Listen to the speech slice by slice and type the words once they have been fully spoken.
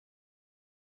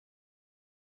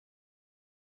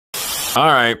All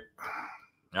right.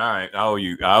 All right. I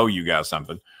owe you guys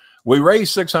something. We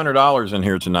raised $600 in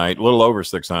here tonight, a little over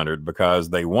 600, because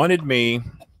they wanted me.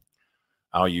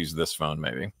 I'll use this phone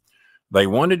maybe. They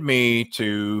wanted me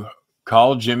to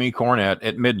call Jimmy Cornette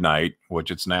at midnight,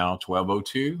 which it's now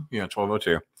 12:02. Yeah,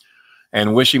 12:02.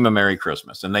 And wish him a Merry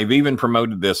Christmas. And they've even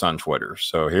promoted this on Twitter.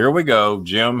 So here we go.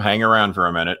 Jim, hang around for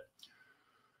a minute.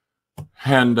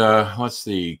 And let's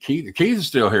see. Keith is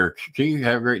still here. Keith,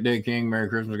 have a great day, King. Merry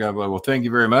Christmas. God bless. Well, thank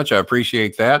you very much. I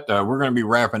appreciate that. We're going to be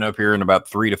wrapping up here in about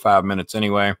 3 to 5 minutes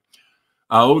anyway.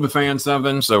 I owe the fans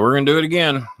something, so we're going to do it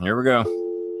again. Here we go.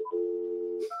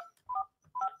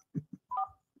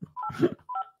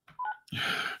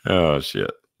 Oh,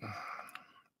 shit.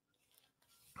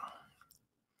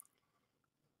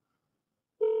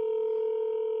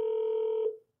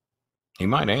 He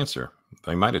might answer.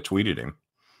 They might have tweeted him.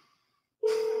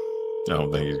 I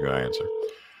don't think he's going to answer.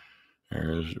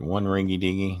 There's one ringy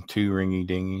dingy, two ringy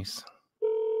dingies.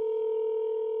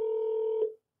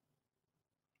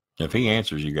 If he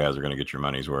answers, you guys are going to get your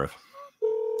money's worth.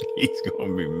 He's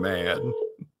going to be mad.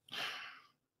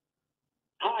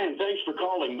 Hi, and thanks for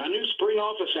calling. My new spring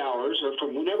office hours are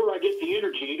from whenever I get the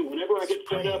energy to whenever I get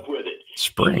fed up with it.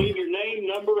 Spring. You leave your name,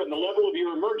 number, and the level of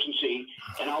your emergency,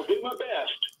 and I'll do my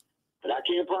best. But I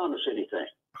can't promise anything.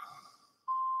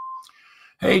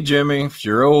 Hey, Jimmy, it's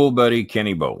your old buddy,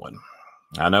 Kenny Bolin.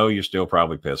 I know you're still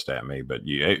probably pissed at me, but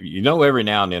you know, every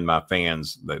now and then my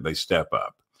fans, they step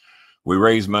up. We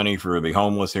raise money for the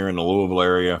homeless here in the Louisville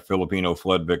area, Filipino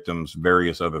flood victims,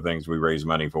 various other things we raise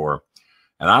money for.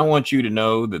 And I want you to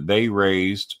know that they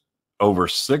raised over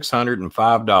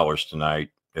 $605 tonight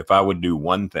if I would do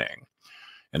one thing.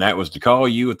 And that was to call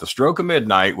you at the stroke of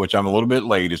midnight, which I'm a little bit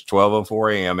late. It's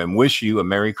 12:04 a.m. and wish you a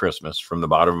Merry Christmas from the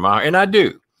bottom of my heart. And I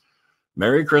do.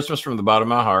 Merry Christmas from the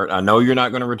bottom of my heart. I know you're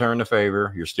not going to return the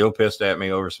favor. You're still pissed at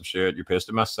me over some shit. You're pissed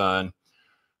at my son.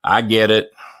 I get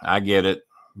it. I get it.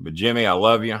 But Jimmy, I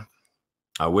love you.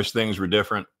 I wish things were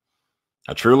different.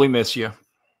 I truly miss you.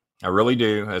 I really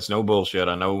do. That's no bullshit.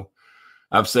 I know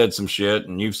I've said some shit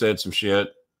and you've said some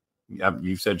shit.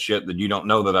 You've said shit that you don't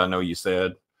know that I know you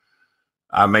said.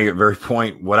 I make it very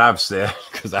point what I've said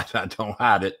because I don't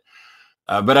hide it.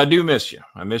 But I do miss you.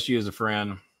 I miss you as a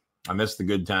friend. I miss the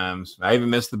good times. I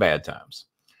even miss the bad times.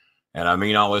 And I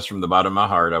mean all this from the bottom of my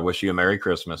heart. I wish you a Merry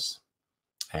Christmas.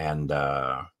 And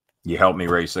you helped me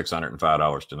raise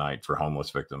 $605 tonight for homeless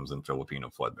victims and Filipino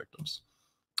flood victims.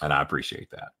 And I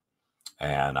appreciate that.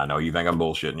 And I know you think I'm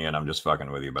bullshitting you and I'm just fucking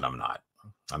with you, but I'm not.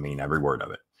 I mean every word of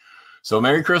it. So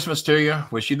Merry Christmas to you.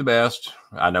 Wish you the best.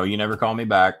 I know you never call me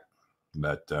back.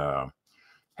 But,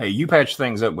 hey, you patch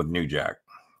things up with New Jack.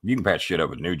 You can patch shit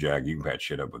up with New Jack. You can patch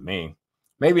shit up with me.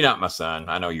 Maybe not my son.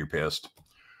 I know you're pissed.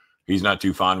 He's not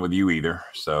too fond with you either.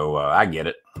 So I get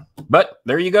it. But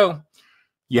there you go.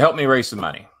 You helped me raise some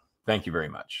money. Thank you very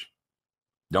much.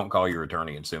 Don't call your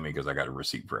attorney and sue me because I got a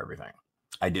receipt for everything.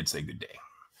 I did say good day.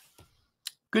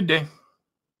 Good day.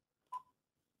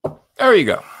 There you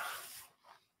go.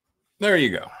 There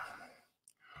you go.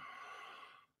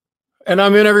 And I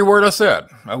meant every word I said.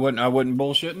 I wasn't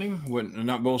bullshitting him.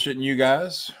 Not bullshitting you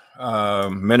guys.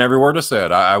 Meant every word I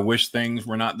said. I wish things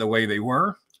were not the way they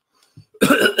were.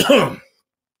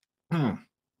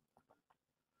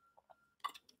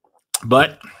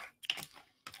 But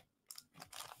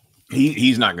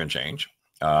he's not going to change.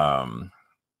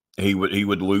 He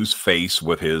would lose face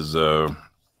with his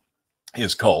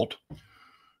cult.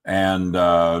 And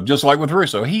just like with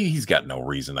Russo, he's got no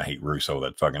reason to hate Russo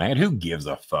that fucking ad. Who gives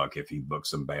a fuck if he books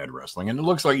some bad wrestling? And it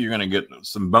looks like you're going to get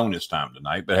some bonus time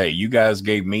tonight. But hey, you guys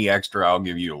gave me extra. I'll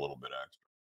give you a little bit extra.